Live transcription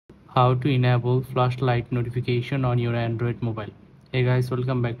How to enable flashlight notification on your Android mobile. Hey guys,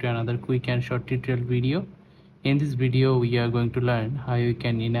 welcome back to another quick and short tutorial video. In this video we are going to learn how you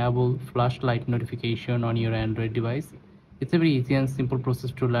can enable flashlight notification on your Android device. It's a very easy and simple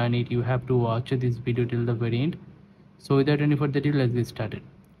process to learn it. You have to watch this video till the very end. So without any further ado, let's get started.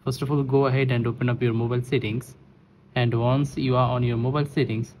 First of all, go ahead and open up your mobile settings, and once you are on your mobile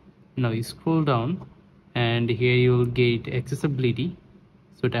settings, now you scroll down and here you will get accessibility.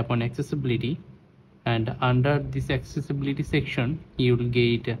 So tap on accessibility, and under this accessibility section you will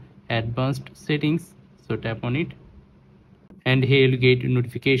get advanced settings. So tap on it, and here you will get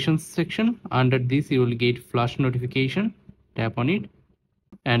notifications section. Under this you will get flash notification. Tap on it,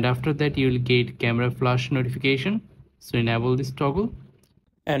 and after that you will get camera flash notification. So enable this toggle,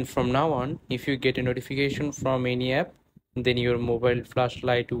 and from now on if you get a notification from any app, then your mobile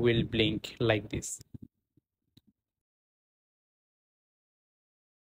flashlight will blink like this.